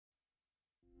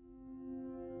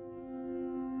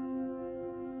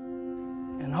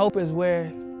And hope is where,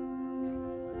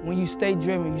 when you stay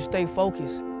driven, you stay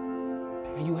focused,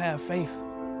 and you have faith.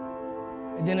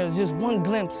 And then there's just one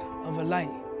glimpse of a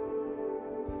light,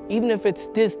 even if it's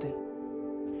distant.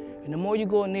 And the more you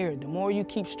go near it, the more you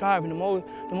keep striving, the more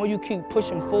you keep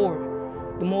pushing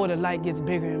forward, the more the light gets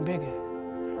bigger and bigger.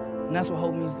 And that's what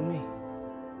hope means to me.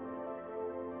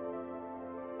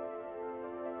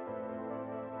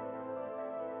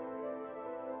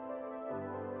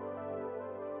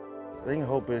 I think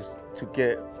hope is to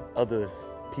get other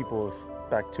people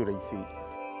back to their feet.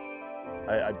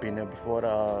 I've been there before,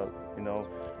 you know,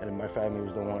 and my family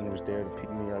was the one who was there to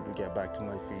pick me up to get back to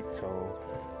my feet. So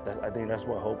I think that's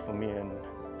what hope for me, and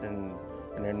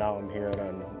then now I'm here,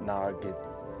 and now I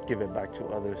give it back to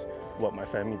others what my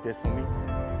family did for me.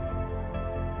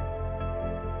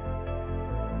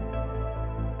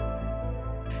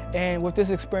 And what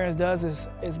this experience does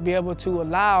is be able to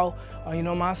allow,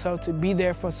 myself to be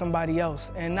there for somebody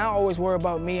else, and not always worry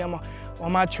about me on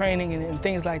my training and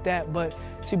things like that, but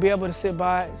to be able to sit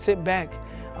back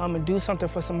and do something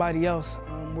for somebody else,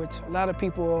 which a lot of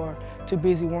people are too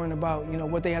busy worrying about,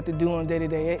 what they have to do on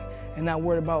day-to-day and not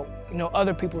worried about,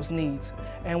 other people's needs.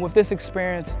 And with this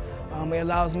experience, it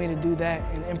allows me to do that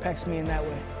and impacts me in that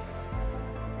way.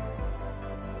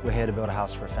 We're here to build a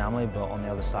house for a family, but on the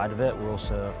other side of it, we're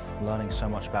also learning so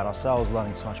much about ourselves,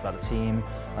 learning so much about the team,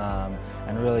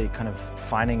 and really kind of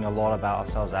finding a lot about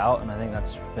ourselves out, and I think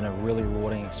that's been a really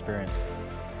rewarding experience.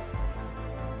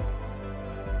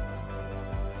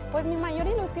 Pues mi mayor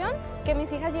ilusión, que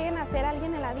mis hijas lleguen a ser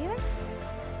alguien en la vida,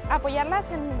 apoyarlas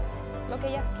en lo que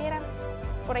ellas quieran.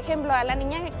 Por ejemplo, a la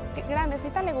niña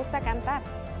grandecita le gusta cantar,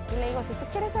 y le digo, si tú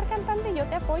quieres ser cantante, yo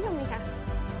te apoyo, mija.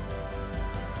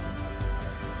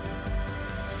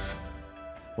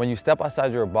 When you step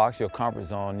outside your box, your comfort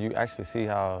zone, you actually see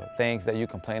how things that you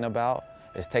complain about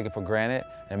is taken for granted,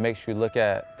 and it makes you look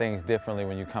at things differently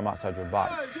when you come outside your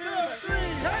box. 1, 2, 3,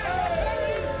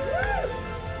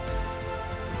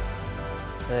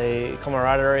 hey! The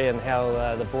camaraderie and how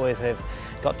the boys have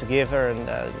got together, and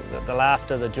the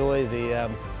laughter, the joy,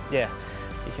 yeah,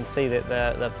 you can see that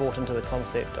they've bought into the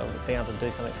concept of being able to do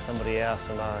something for somebody else,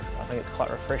 and I think it's quite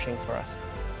refreshing for us.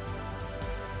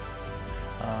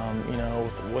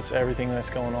 With what's everything that's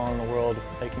going on in the world,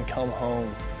 they can come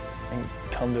home and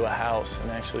come to a house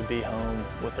and actually be home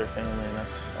with their family, and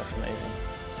that's amazing.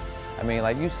 I mean,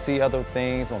 like, you see other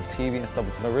things on TV and stuff,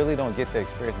 but you really don't get the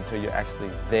experience until you're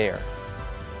actually there.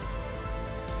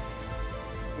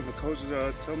 When the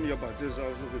coaches tell me about this, I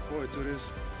was looking forward to this,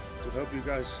 to help you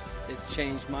guys. It's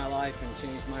changed my life and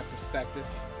changed my perspective.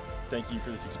 Thank you for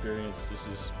this experience. This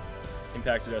has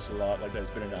impacted us a lot. Like,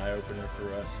 that's been an eye-opener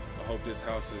for us. I hope this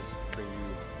house is bringing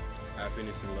you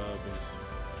happiness and love, and just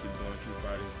keep going, keep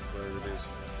fighting, whatever it is.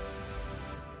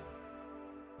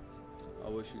 I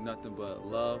wish you nothing but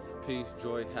love, peace,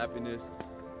 joy, happiness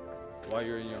while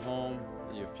you're in your home,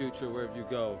 in your future, wherever you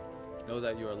go. Know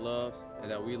that you are loved and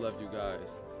that we love you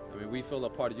guys. I mean, we feel a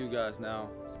part of you guys now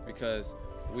because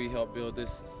we helped build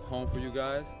this home for you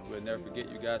guys. We'll never forget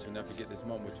you guys. We'll never forget this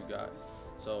moment with you guys.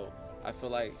 So I feel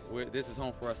like this is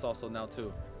home for us also now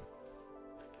too.